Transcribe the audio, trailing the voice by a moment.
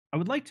I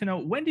would like to know,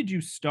 when did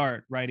you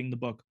start writing the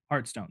book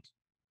Heartstones?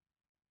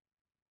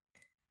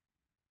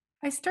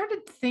 I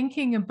started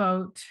thinking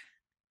about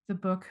the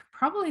book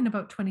probably in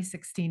about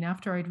 2016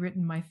 after I'd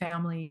written my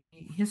family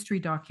history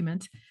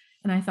document.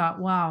 And I thought,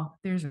 wow,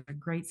 there's a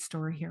great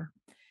story here.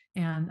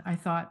 And I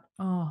thought,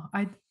 oh,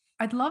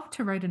 I'd love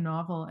to write a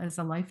novel as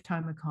a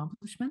lifetime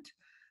accomplishment.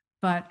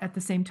 But at the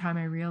same time,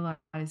 I realized,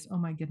 oh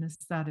my goodness,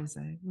 that is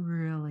a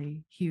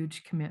really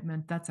huge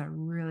commitment. That's a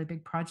really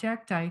big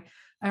project. I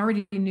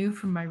already knew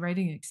from my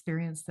writing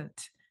experience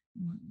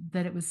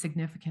that it was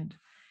significant.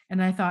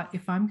 And I thought,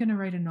 if I'm going to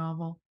write a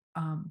novel,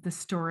 the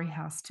story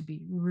has to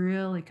be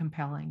really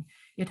compelling.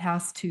 It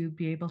has to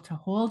be able to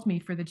hold me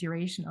for the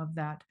duration of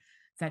that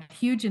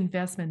huge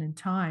investment in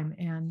time.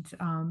 And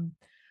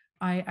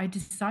I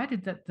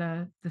decided that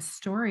the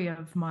story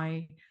of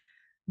my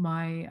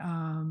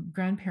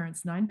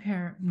grandparents'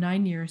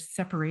 9 years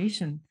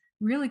separation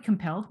really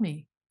compelled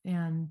me.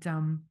 And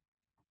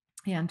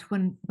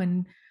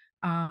when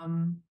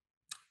um,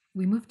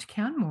 we moved to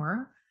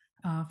Canmore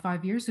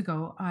 5 years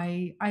ago,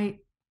 I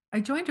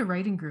joined a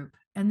writing group,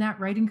 and that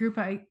writing group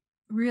I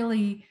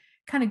really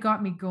kind of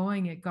got me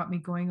going. It got me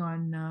going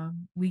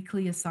on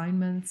weekly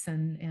assignments,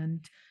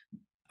 and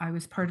I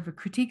was part of a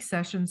critique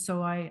session,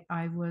 so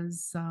I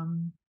was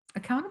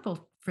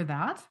accountable for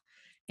that.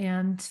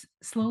 And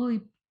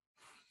slowly,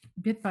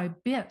 bit by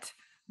bit,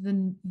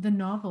 the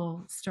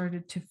novel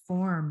started to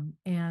form.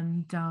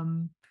 And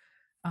um,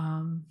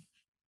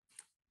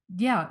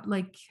 yeah,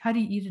 like, how do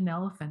you eat an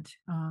elephant?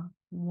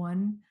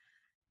 One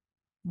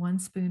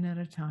spoon at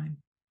a time.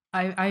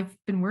 I've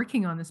been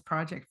working on this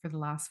project for the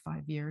last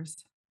 5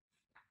 years.